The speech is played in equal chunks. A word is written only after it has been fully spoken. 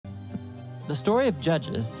The story of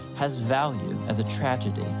Judges has value as a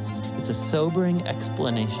tragedy. It's a sobering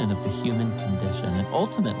explanation of the human condition, and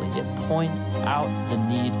ultimately it points out the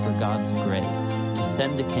need for God's grace to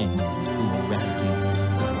send a king who will rescue his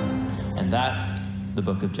people. And that's the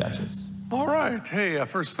book of Judges. All right. Hey,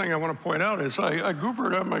 first thing I want to point out is I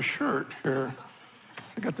goobered on my shirt here.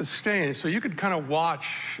 So I got this stain. So you could kind of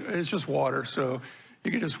watch. It's just water, so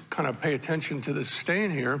you could just kind of pay attention to this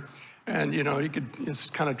stain here. And, you know, you could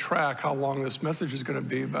just kind of track how long this message is going to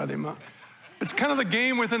be by the amount. It's kind of the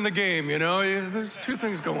game within the game, you know. There's two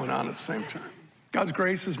things going on at the same time. God's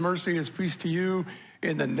grace, His mercy, His peace to you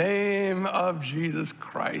in the name of Jesus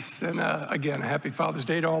Christ. And again, happy Father's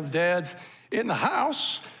Day to all the dads in the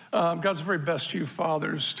house. God's very best to you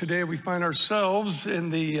fathers. Today we find ourselves in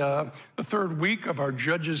the third week of our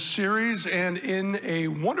Judges series, and in a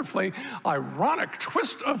wonderfully ironic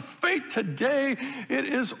twist of fate today, it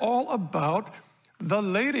is all about the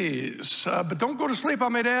ladies. But don't go to sleep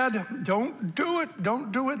on me, Dad. Don't do it.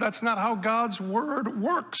 Don't do it. That's not how God's word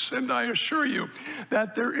works. And I assure you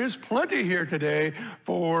that there is plenty here today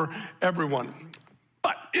for everyone.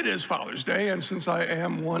 But it is Father's Day, and since I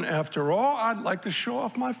am one after all, I'd like to show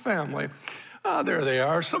off my family. There they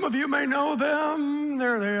are. Some of you may know them.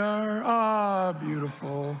 There they are.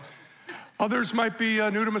 Beautiful. Others might be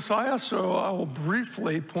new to Messiah, so I will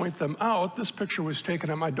briefly point them out. This picture was taken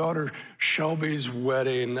at my daughter Shelby's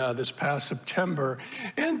wedding this past September.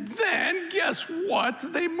 And then, guess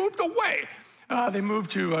what? They moved away. They moved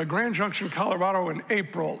to Grand Junction, Colorado in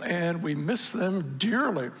April, and we miss them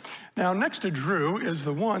dearly. Now, next to Drew is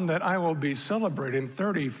the one that I will be celebrating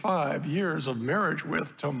 35 years of marriage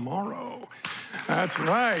with tomorrow. That's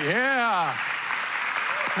right, yeah.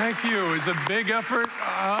 Thank you. It's a big effort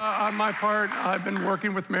on my part. I've been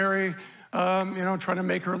working with Mary, you know, trying to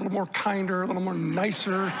make her a little more kinder, a little more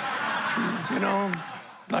nicer, you know,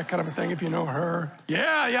 that kind of a thing, if you know her.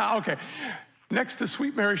 Yeah, okay. Next to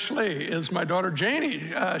Sweet Mary Schley is my daughter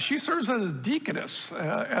Janie. She serves as a deaconess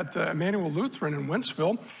at Emmanuel Lutheran in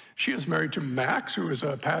Wentzville. She is married to Max, who is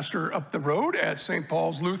a pastor up the road at St.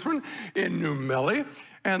 Paul's Lutheran in New Melly.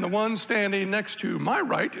 And the one standing next to my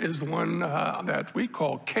right is the one that we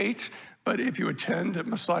call Kate. But if you attend at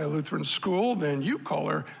Messiah Lutheran School, then you call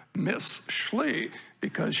her Miss Schley,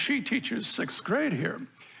 because she teaches 6th grade here.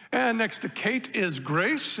 And next to Kate is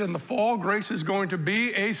Grace. In the fall, Grace is going to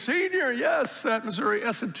be a senior, yes, at Missouri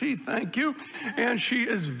S&T, thank you. And she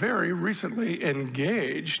is very recently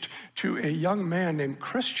engaged to a young man named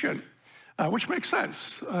Christian, which makes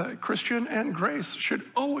sense. Christian and Grace should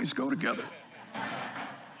always go together.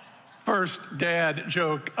 First dad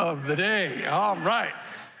joke of the day, all right.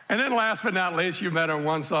 And then last but not least, you met him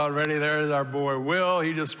once already. There's our boy, Will.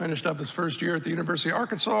 He just finished up his first year at the University of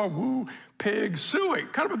Arkansas. Woo, pig suey.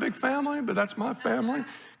 Kind of a big family, but that's my family.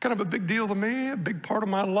 Kind of a big deal to me, a big part of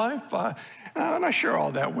my life. And I share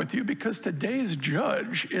all that with you because today's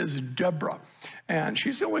judge is Deborah. And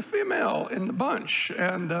she's the only female in the bunch.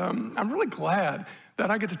 And I'm really glad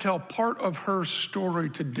that I get to tell part of her story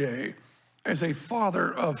today. As a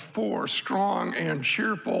father of 4 strong and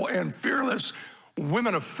cheerful and fearless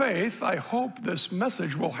women of faith, I hope this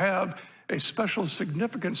message will have a special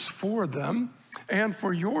significance for them and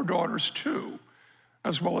for your daughters too,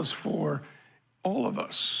 as well as for all of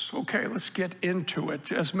us. Okay, let's get into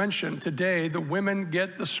it. As mentioned, today the women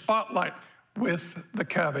get the spotlight, with the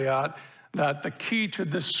caveat that the key to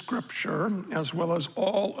this scripture, as well as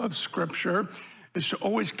all of scripture, is to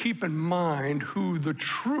always keep in mind who the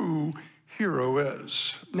true hero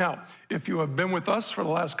is. Now, if you have been with us for the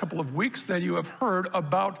last couple of weeks, then you have heard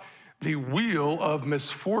about the wheel of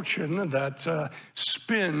misfortune that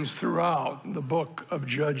spins throughout the book of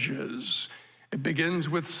Judges. It begins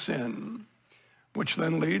with sin, which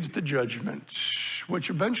then leads to judgment, which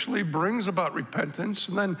eventually brings about repentance,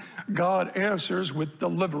 and then God answers with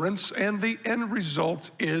deliverance, and the end result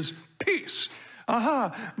is peace.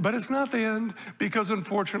 But it's not the end, because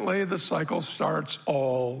unfortunately the cycle starts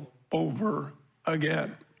all over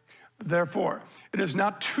again. Therefore, it is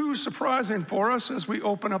not too surprising for us as we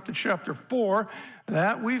open up to chapter 4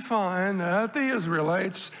 that we find that the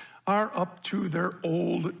Israelites are up to their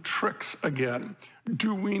old tricks again,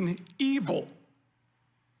 doing evil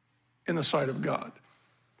in the sight of God.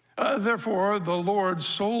 Therefore, the Lord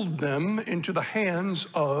sold them into the hands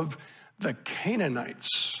of the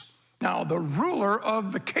Canaanites. Now, the ruler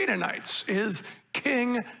of the Canaanites is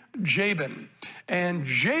King Jabin. And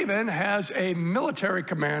Jabin has a military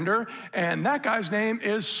commander, and that guy's name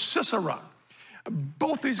is Sisera.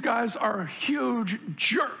 Both these guys are huge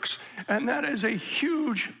jerks, and that is a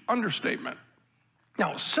huge understatement.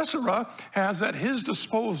 Now, Sisera has at his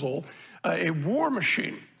disposal a war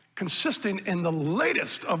machine consisting in the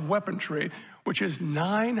latest of weaponry, which is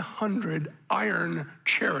 900 iron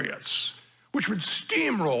chariots, which would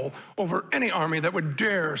steamroll over any army that would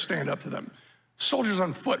dare stand up to them. Soldiers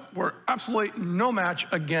on foot were absolutely no match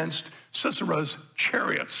against Sisera's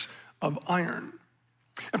chariots of iron.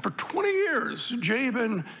 And for 20 years,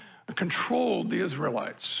 Jabin controlled the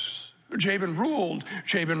Israelites. Jabin ruled,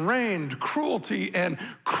 Jabin reigned. Cruelty and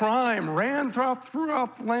crime ran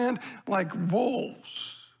throughout the land like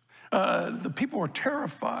wolves. The people were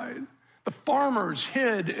terrified. The farmers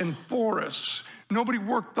hid in forests. Nobody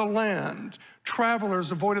worked the land. Travelers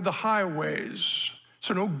avoided the highways,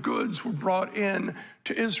 so no goods were brought in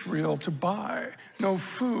to Israel to buy. No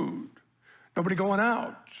food. Nobody going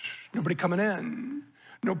out. Nobody coming in.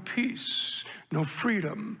 No peace. No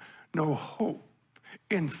freedom. No hope.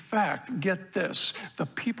 In fact, get this, the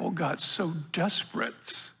people got so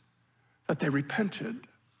desperate that they repented.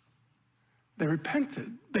 They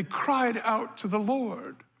repented. They cried out to the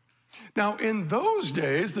Lord. Now, in those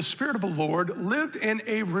days, the Spirit of the Lord lived in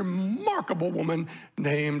a remarkable woman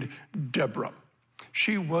named Deborah.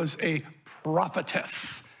 She was a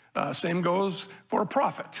prophetess. Same goes for a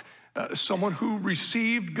prophet. Someone who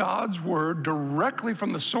received God's word directly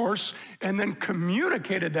from the source and then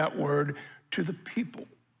communicated that word to the people.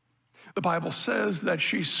 The Bible says that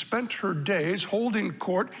she spent her days holding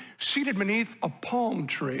court, seated beneath a palm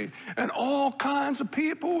tree, and all kinds of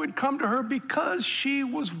people would come to her because she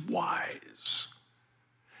was wise.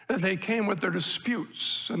 They came with their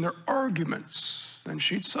disputes and their arguments, and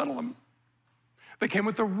she'd settle them. They came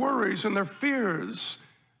with their worries and their fears,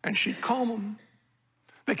 and she'd calm them.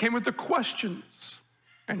 They came with their questions,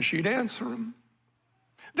 and she'd answer them.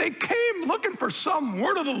 They came looking for some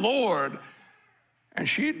word of the Lord, and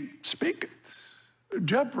she'd speak it.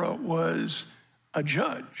 Deborah was a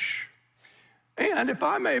judge. And if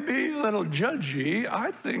I may be a little judgy,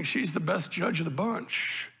 I think she's the best judge of the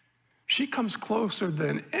bunch. She comes closer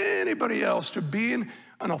than anybody else to being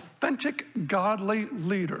an authentic, godly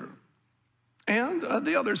leader. And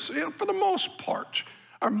the others, for the most part,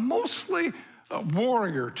 are mostly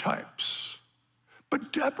warrior types.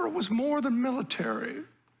 But Deborah was more than military.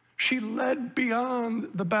 She led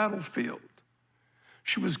beyond the battlefield.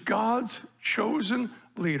 She was God's chosen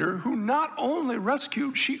leader who not only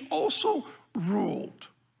rescued, she also ruled.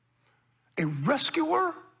 A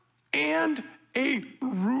rescuer and a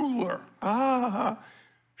ruler.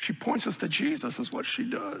 She points us to Jesus is what she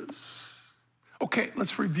does. Okay,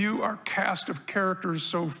 let's review our cast of characters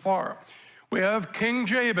so far. We have King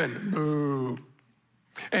Jabin, boo.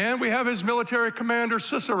 And we have his military commander,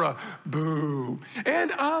 Sisera, boo.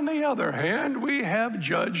 And on the other hand, we have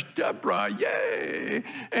Judge Deborah, yay.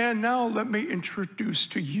 And now let me introduce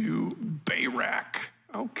to you Barak.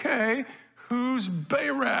 Okay, who's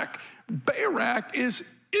Barak? Barak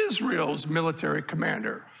is Israel's military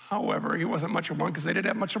commander. However, he wasn't much of one because they didn't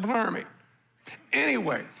have much of an army.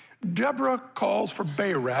 Anyway, Deborah calls for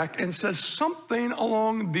Barak and says something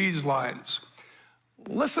along these lines.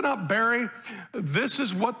 Listen up, Barry. This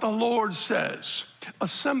is what the Lord says.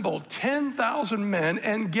 Assemble 10,000 men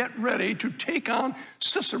and get ready to take on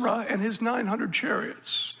Sisera and his 900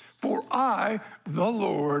 chariots. For I, the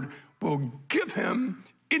Lord, will give him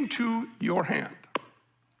into your hand.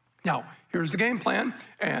 Now, here's the game plan,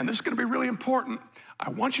 and this is going to be really important. I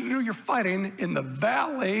want you to do your fighting in the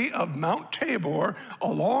valley of Mount Tabor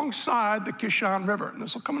alongside the Kishon River. And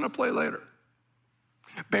this will come into play later.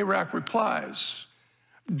 Barak replies,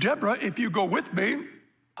 Deborah, if you go with me,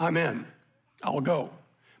 I'm in. I'll go.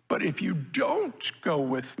 But if you don't go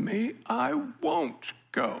with me, I won't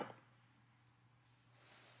go.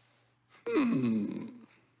 I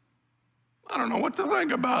don't know what to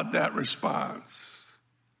think about that response.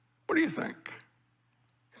 What do you think?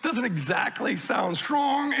 Doesn't exactly sound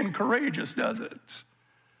strong and courageous, does it?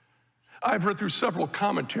 I've read through several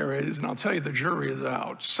commentaries, and I'll tell you the jury is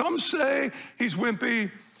out. Some say he's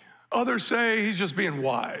wimpy. Others say he's just being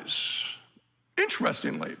wise.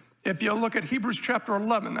 Interestingly, if you look at Hebrews chapter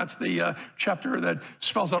 11, that's the chapter that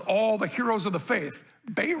spells out all the heroes of the faith,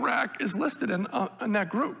 Barak is listed in that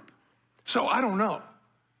group. So I don't know.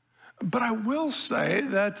 But I will say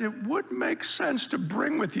that it would make sense to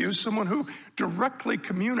bring with you someone who directly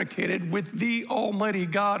communicated with the Almighty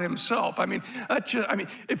God himself. I mean,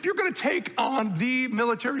 if you're going to take on the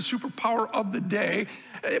military superpower of the day,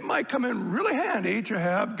 it might come in really handy to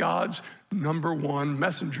have God's #1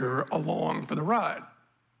 messenger along for the ride.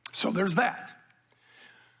 So there's that.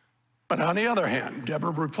 But on the other hand, Deborah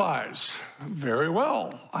replies, very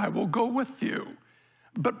well, I will go with you.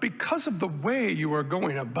 But because of the way you are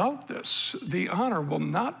going about this, the honor will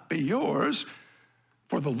not be yours,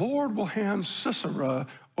 for the Lord will hand Sisera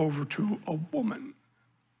over to a woman.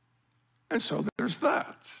 And so there's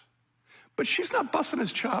that. But she's not busting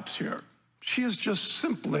his chops here. She is just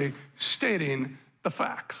simply stating the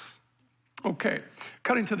facts. Okay,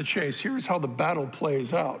 cutting to the chase, here's how the battle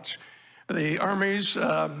plays out. The armies,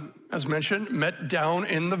 as mentioned, met down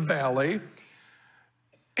in the valley,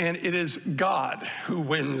 and it is God who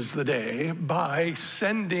wins the day by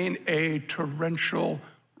sending a torrential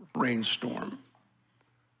rainstorm,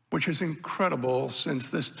 which is incredible since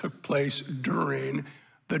this took place during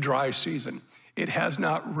the dry season. It has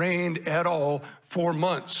not rained at all for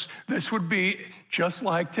months. This would be just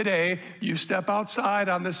like today. You step outside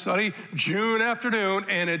on this sunny June afternoon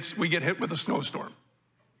and we get hit with a snowstorm.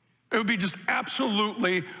 It would be just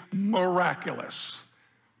absolutely miraculous.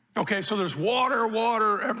 Okay, so there's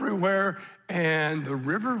water everywhere, and the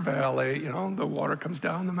river valley, the water comes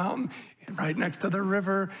down the mountain right next to the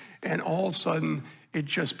river, and all of a sudden it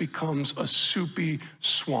just becomes a soupy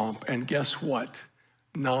swamp. And guess what?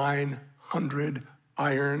 900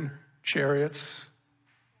 iron chariots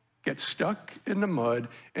get stuck in the mud,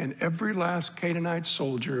 and every last Canaanite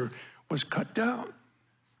soldier was cut down.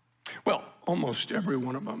 Well, almost every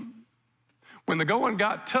one of them. When the going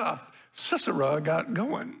got tough, Sisera got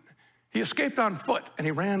going. He escaped on foot, and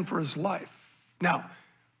he ran for his life. Now,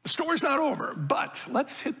 the story's not over, but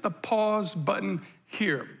let's hit the pause button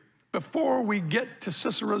here. Before we get to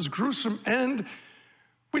Sisera's gruesome end,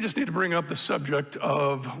 we just need to bring up the subject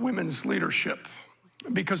of women's leadership,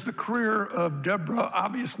 because the career of Deborah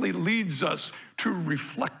obviously leads us to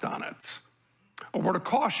reflect on it. A word of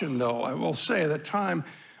caution, though, I will say that time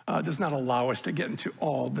does not allow us to get into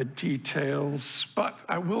all the details, but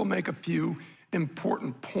I will make a few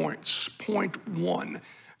important points. Point one,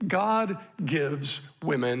 God gives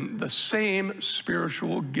women the same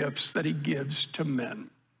spiritual gifts that he gives to men.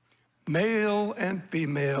 Male and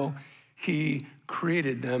female, he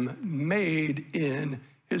created them, made in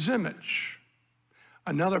his image.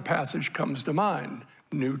 Another passage comes to mind,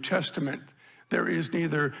 New Testament. There is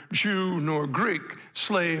neither Jew nor Greek,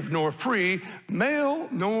 slave nor free, male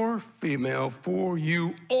nor female, for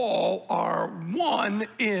you all are one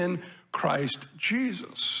in Christ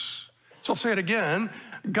Jesus. So I'll say it again,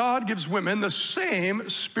 God gives women the same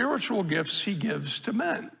spiritual gifts he gives to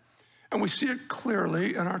men. And we see it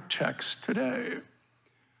clearly in our text today.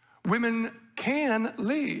 Women can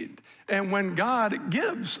lead. And when God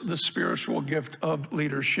gives the spiritual gift of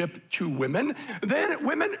leadership to women, then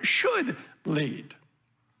women should lead.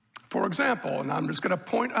 For example, and I'm just going to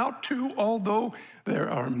point out two, although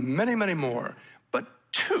there are many, many more, but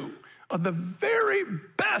two of the very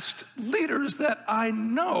best leaders that I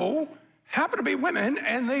know happen to be women,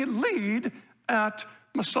 and they lead at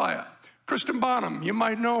Messiah. Kristen Bonham, you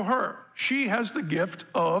might know her. She has the gift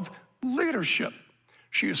of leadership.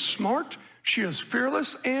 She is smart, she is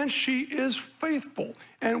fearless, and she is faithful.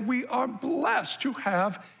 And we are blessed to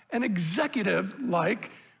have an executive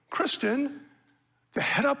like Kristen to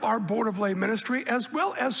head up our Board of Lay Ministry, as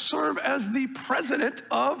well as serve as the president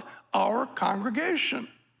of our congregation.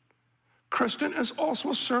 Kristen is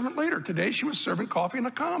also a servant leader. Today she was serving coffee in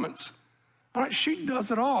the Commons. All right, she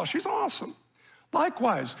does it all. She's awesome.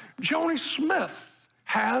 Likewise, Joni Smith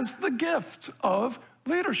has the gift of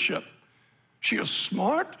leadership. She is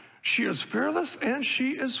smart, she is fearless, and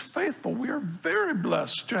she is faithful. We are very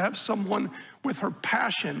blessed to have someone with her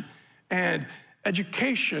passion and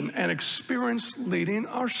education and experience leading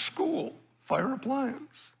our school, Fire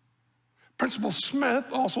Appliance. Principal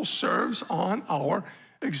Smith also serves on our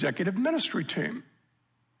executive ministry team.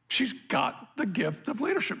 She's got the gift of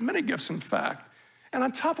leadership, many gifts in fact. And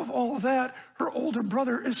on top of all of that, her older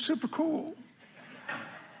brother is super cool.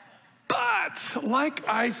 But like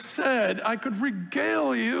I said, I could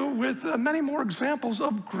regale you with many more examples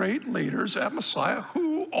of great leaders at Messiah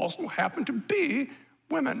who also happen to be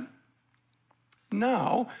women.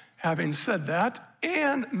 Now, having said that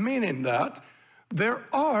and meaning that, there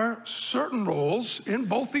are certain roles in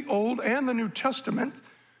both the Old and the New Testament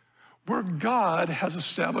where God has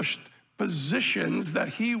established positions that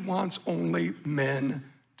he wants only men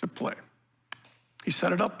to play. He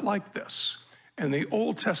set it up like this. In the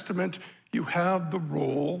Old Testament, you have the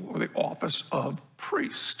role or the office of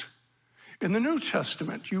priest. In the New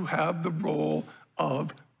Testament, you have the role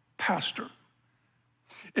of pastor.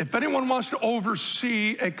 If anyone wants to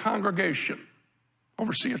oversee a congregation,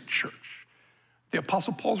 oversee a church, the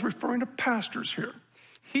Apostle Paul's referring to pastors here.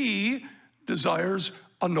 He desires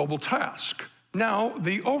a noble task. Now,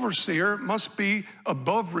 the overseer must be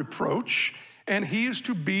above reproach, and he is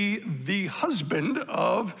to be the husband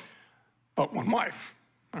of but one wife,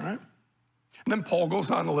 all right? And then Paul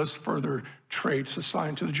goes on to list further traits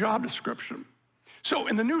assigned to the job description. So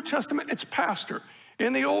in the New Testament, it's pastor.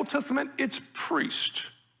 In the Old Testament, it's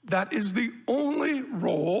priest. That is the only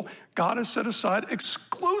role God has set aside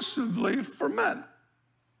exclusively for men.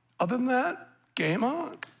 Other than that, game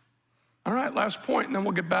on. All right, last point, and then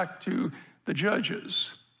we'll get back to the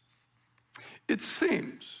judges. It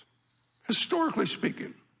seems, historically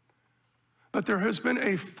speaking, that there has been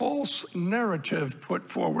a false narrative put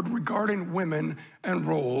forward regarding women and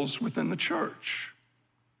roles within the church.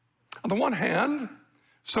 On the one hand,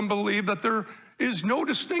 some believe that there is no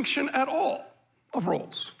distinction at all of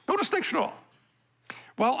roles, no distinction at all.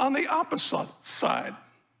 While on the opposite side,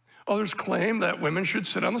 others claim that women should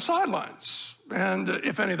sit on the sidelines and,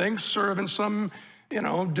 if anything, serve in some,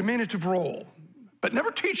 diminutive role, but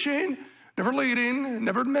never teaching, never leading,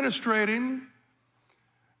 never administrating.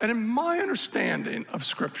 And in my understanding of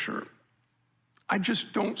Scripture, I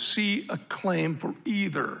just don't see a claim for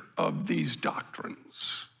either of these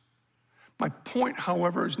doctrines. My point,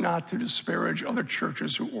 however, is not to disparage other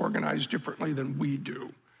churches who organize differently than we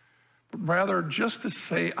do, but rather just to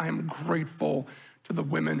say I'm grateful to the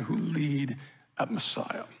women who lead at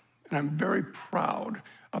Messiah. And I'm very proud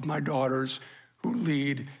of my daughters who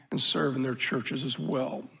lead and serve in their churches as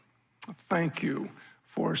well. Thank you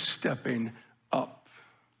for stepping up.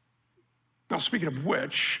 Now, speaking of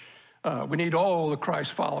which, we need all the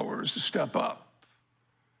Christ followers to step up.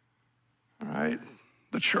 All right?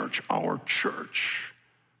 The church, our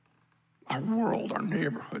world, our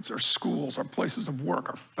neighborhoods, our schools, our places of work,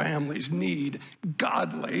 our families need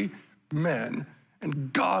godly men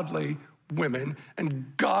and godly women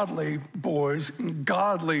and godly boys and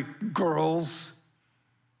godly girls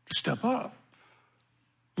to step up.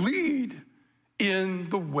 Lead in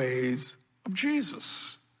the ways of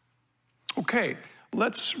Jesus. Okay,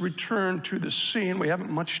 let's return to the scene. We haven't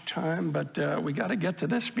much time, but we got to get to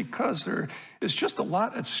this because there is just a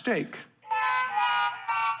lot at stake.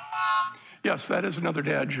 Yes, that is another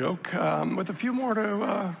dad joke with a few more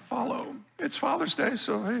to follow. It's Father's Day,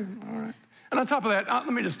 so hey, all right. And on top of that,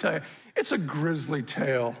 let me just tell you, it's a grisly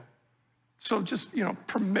tale. So just,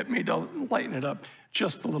 permit me to lighten it up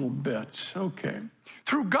just a little bit. Okay.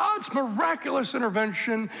 Through God's miraculous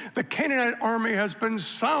intervention, the Canaanite army has been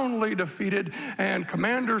soundly defeated, and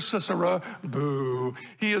Commander Sisera, boo,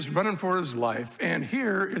 he is running for his life. And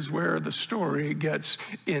here is where the story gets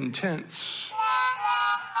intense.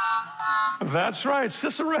 That's right,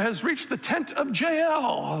 Sisera has reached the tent of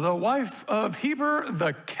Jael, the wife of Heber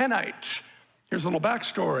the Kenite. Here's a little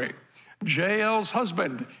backstory. Jael's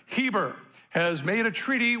husband, Heber, has made a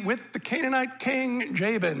treaty with the Canaanite king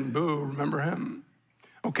Jabin. Boo, remember him?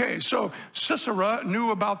 Okay, so Sisera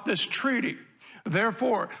knew about this treaty.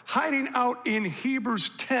 Therefore, hiding out in Heber's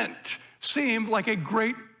tent seemed like a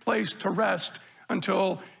great place to rest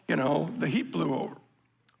until, the heat blew over.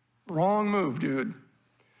 Wrong move, dude.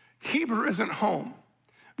 Heber isn't home,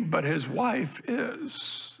 but his wife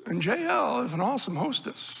is. And Jael is an awesome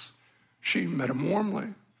hostess. She met him warmly.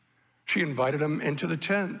 She invited him into the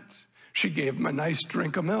tent. She gave him a nice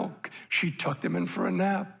drink of milk. She tucked him in for a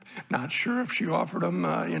nap. Not sure if she offered him,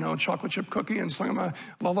 a chocolate chip cookie and sung him a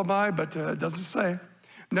lullaby, but it doesn't say.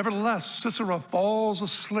 Nevertheless, Sisera falls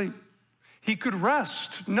asleep. He could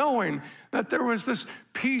rest knowing that there was this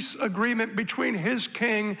peace agreement between his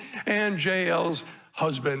king and Jael's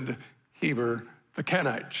husband, Heber the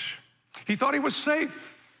Kenite. He thought he was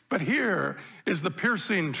safe, but here is the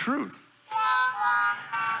piercing truth.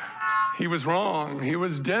 He was wrong. He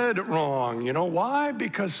was dead wrong. You know why?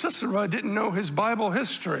 Because Sisera didn't know his Bible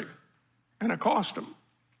history, and it cost him.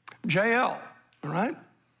 Jael, all right,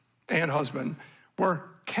 and husband were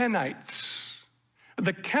Kenites.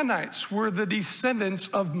 The Kenites were the descendants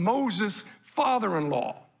of Moses'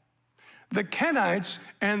 father-in-law. The Kenites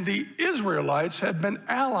and the Israelites had been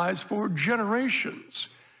allies for generations.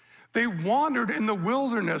 They wandered in the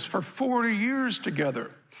wilderness for 40 years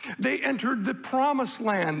together. They entered the promised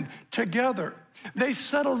land together. They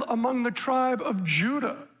settled among the tribe of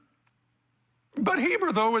Judah. But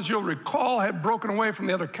Heber, though, as you'll recall, had broken away from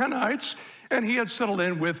the other Kenites, and he had settled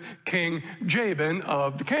in with King Jabin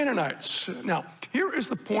of the Canaanites. Now, here is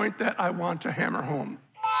the point that I want to hammer home.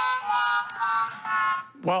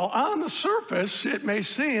 While on the surface, it may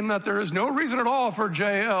seem that there is no reason at all for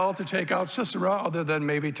Jael to take out Sisera other than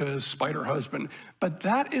maybe to spite her husband, but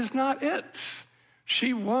that is not it.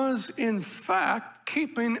 She was, in fact,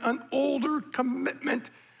 keeping an older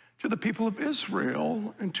commitment to the people of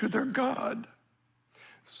Israel and to their God.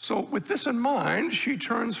 So with this in mind, she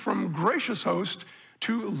turns from gracious host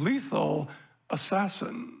to lethal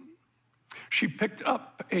assassin. She picked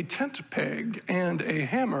up a tent peg and a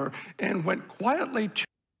hammer and went quietly to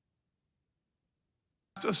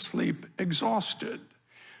asleep, exhausted.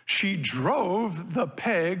 She drove the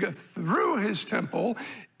peg through his temple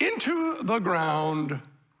into the ground,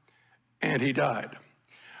 and he died.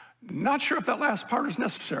 Not sure if that last part is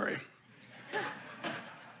necessary.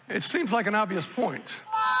 It seems like an obvious point.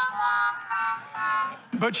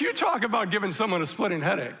 But you talk about giving someone a splitting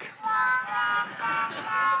headache.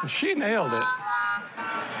 She nailed it.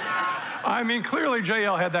 I mean, clearly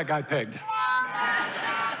Jael had that guy pegged.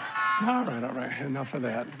 All right, enough of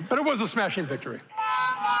that. But it was a smashing victory.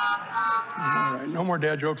 All right, no more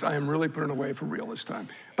dad jokes. I am really putting away for real this time.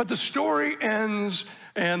 But the story ends,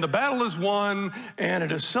 and the battle is won, and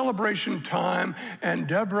it is celebration time, and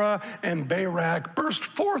Deborah and Barak burst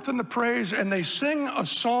forth in the praise, and they sing a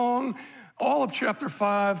song, all of chapter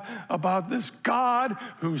 5, about this God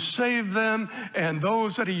who saved them and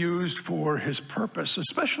those that he used for his purpose,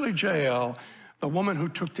 especially Jael, the woman who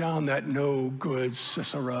took down that no good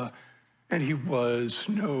Sisera, and he was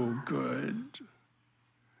no good.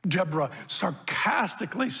 Deborah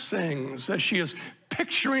sarcastically sings as she is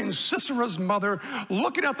picturing Sisera's mother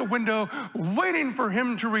looking out the window, waiting for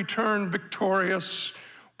him to return victorious.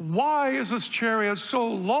 Why is this chariot so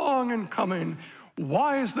long in coming?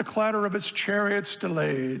 Why is the clatter of its chariots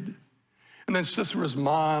delayed? And then Sisera's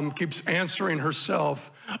mom keeps answering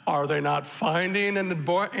herself, are they not finding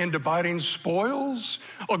and dividing spoils?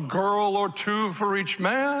 A girl or two for each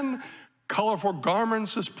man? Colorful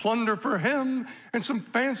garments as plunder for him, and some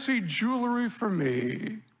fancy jewelry for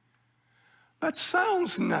me. That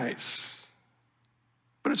sounds nice,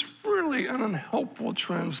 but it's really an unhelpful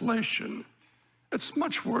translation. It's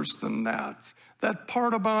much worse than that. That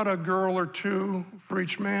part about a girl or two for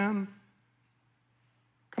each man,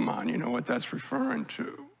 come on, you know what that's referring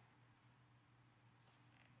to.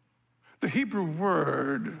 The Hebrew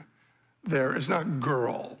word there is not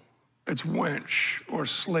girl. It's wench or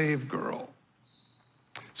slave girl.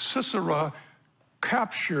 Sisera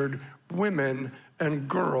captured women and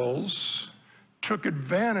girls, took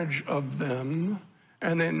advantage of them,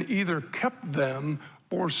 and then either kept them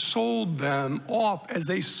or sold them off as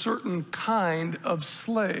a certain kind of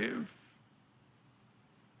slave.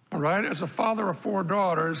 All right, as a father of 4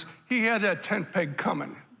 daughters, he had that tent peg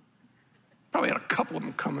coming. Probably had a couple of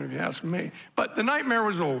them coming if you ask me. But the nightmare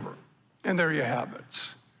was over, and there you have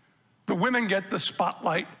it. The women get the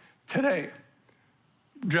spotlight today.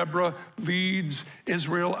 Deborah leads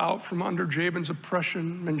Israel out from under Jabin's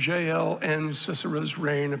oppression, and Jael ends Sisera's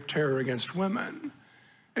reign of terror against women.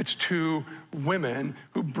 It's 2 women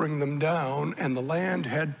who bring them down, and the land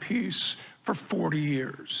had peace for 40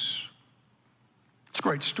 years. It's a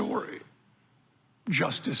great story.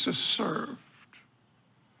 Justice is served.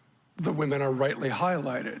 The women are rightly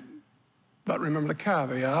highlighted. But remember the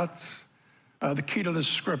caveat. The key to this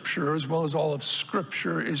scripture, as well as all of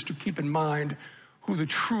scripture, is to keep in mind who the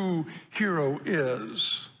true hero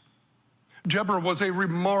is. Deborah was a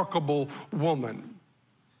remarkable woman,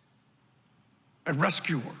 a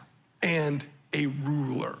rescuer, and a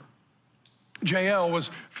ruler. Jael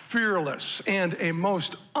was fearless and a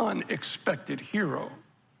most unexpected hero.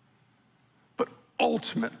 But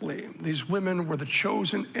ultimately, these women were the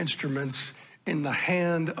chosen instruments in the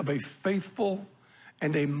hand of a faithful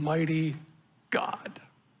and a mighty God.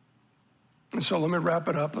 And so let me wrap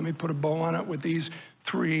it up. Let me put a bow on it with these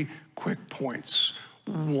 3 quick points.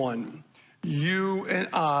 1, you and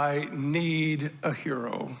I need a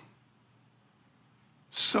hero.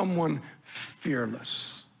 Someone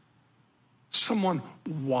fearless, someone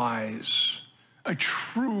wise, a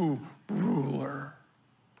true ruler,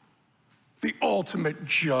 the ultimate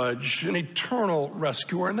judge, an eternal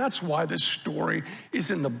rescuer. And that's why this story is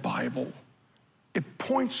in the Bible. It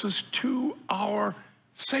points us to our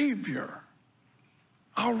Savior,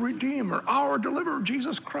 our Redeemer, our Deliverer,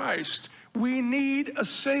 Jesus Christ. We need a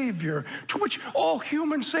Savior, to which all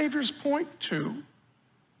human Saviors point to.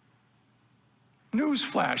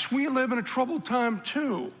 Newsflash, we live in a troubled time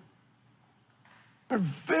too. We're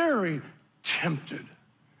very tempted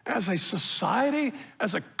as a society,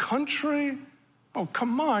 as a country. Oh,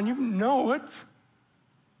 come on, you know it.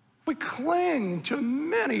 We cling to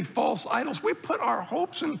many false idols. We put our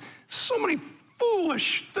hopes in so many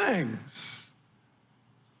foolish things.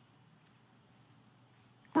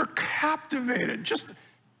 We're captivated, just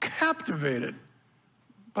captivated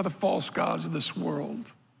by the false gods of this world.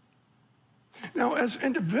 Now, as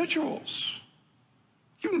individuals,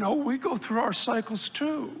 you know we go through our cycles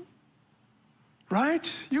too, right?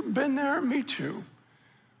 You've been there, me too.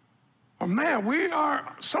 Oh man, we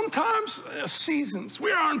are sometimes seasons.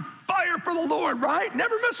 We are on fire for the Lord, right?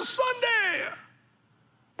 Never miss a Sunday.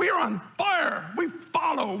 We are on fire. We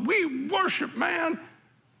follow. We worship, man.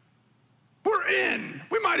 We're in.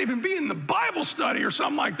 We might even be in the Bible study or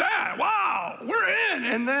something like that. Wow, we're in.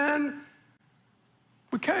 And then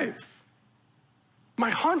we cave.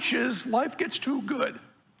 My hunch is life gets too good.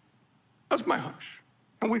 That's my hunch.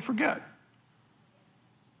 And we forget.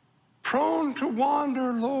 Prone to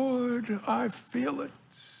wander, Lord, I feel it.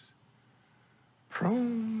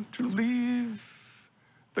 Prone to leave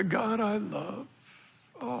the God I love.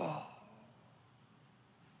 Oh.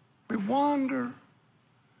 We wander.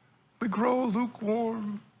 We grow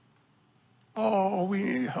lukewarm. Oh, we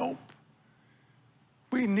need help.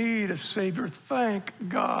 We need a Savior. Thank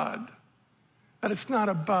God that it's not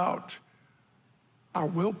about our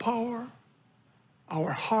willpower,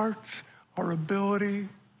 our heart, our ability,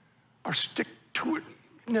 our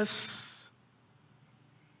stick-to-itness,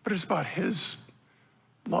 but it's about His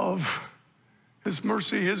love, His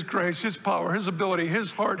mercy, His grace, His power, His ability,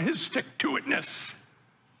 His heart, His stick-to-itness.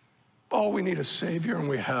 Oh, we need a Savior, and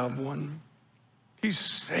we have one. He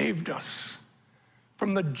saved us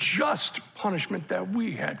from the just punishment that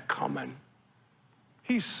we had coming.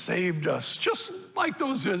 He saved us, just like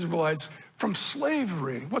those Israelites, from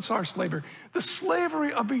slavery. What's our slavery? The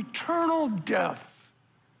slavery of eternal death,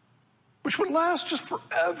 which would last just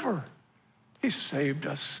forever. He saved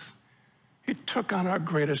us. He took on our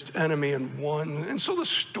greatest enemy and won. And so the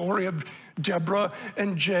story of Deborah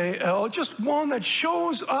and Jael, just one that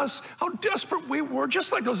shows us how desperate we were,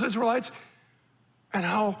 just like those Israelites, and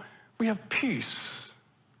how we have peace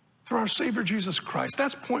through our Savior Jesus Christ.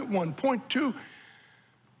 That's point one. Point two,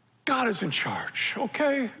 God is in charge,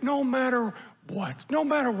 okay? No matter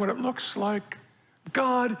what it looks like,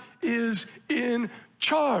 God is in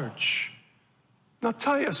charge. Now, I'll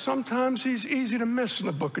tell you, sometimes He's easy to miss in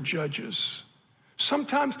the book of Judges.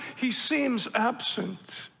 Sometimes He seems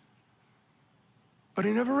absent, but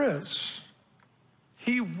He never is.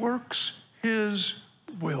 He works His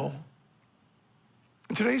will.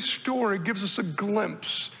 And today's story gives us a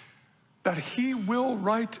glimpse that He will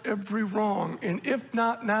right every wrong, and if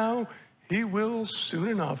not now, He will soon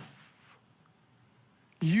enough.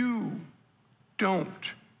 You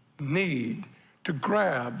don't need to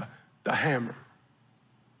grab the hammer.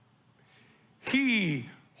 He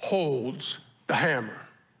holds the hammer.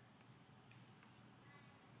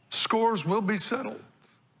 Scores will be settled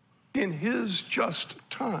in His just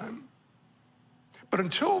time. But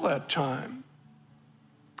until that time,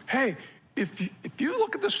 hey, if you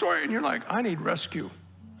look at the story and you're like, I need rescue,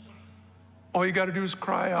 all you got to do is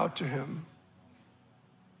cry out to Him.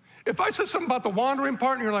 If I said something about the wandering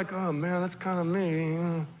part and you're like, oh man, that's kind of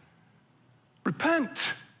me,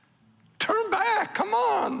 repent. Turn back, come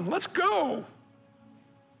on, let's go.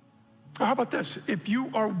 Or how about this? If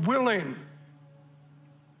you are willing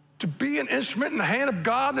to be an instrument in the hand of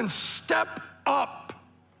God, then step up.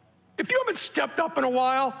 If you haven't stepped up in a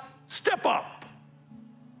while, step up.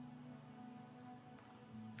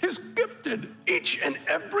 He's gifted each and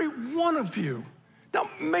every one of you.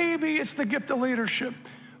 Now, maybe it's the gift of leadership.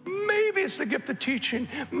 Maybe it's the gift of teaching.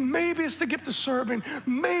 Maybe it's the gift of serving.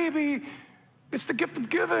 Maybe it's the gift of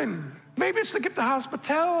giving. Maybe it's the gift of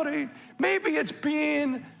hospitality. Maybe it's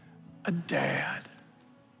being a dad.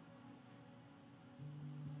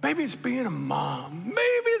 Maybe it's being a mom.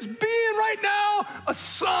 Maybe it's being right now a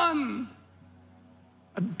son,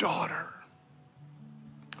 a daughter.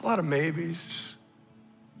 A lot of maybes.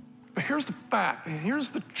 But here's the fact, and here's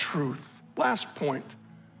the truth. Last point.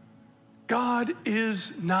 God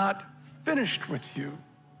is not finished with you.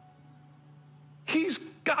 He's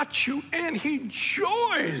got you, and He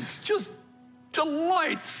just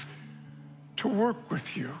delights to work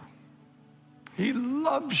with you. He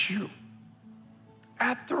loves you.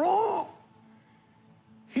 After all,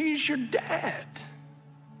 He's your dad.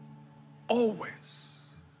 Always.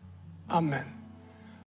 Amen.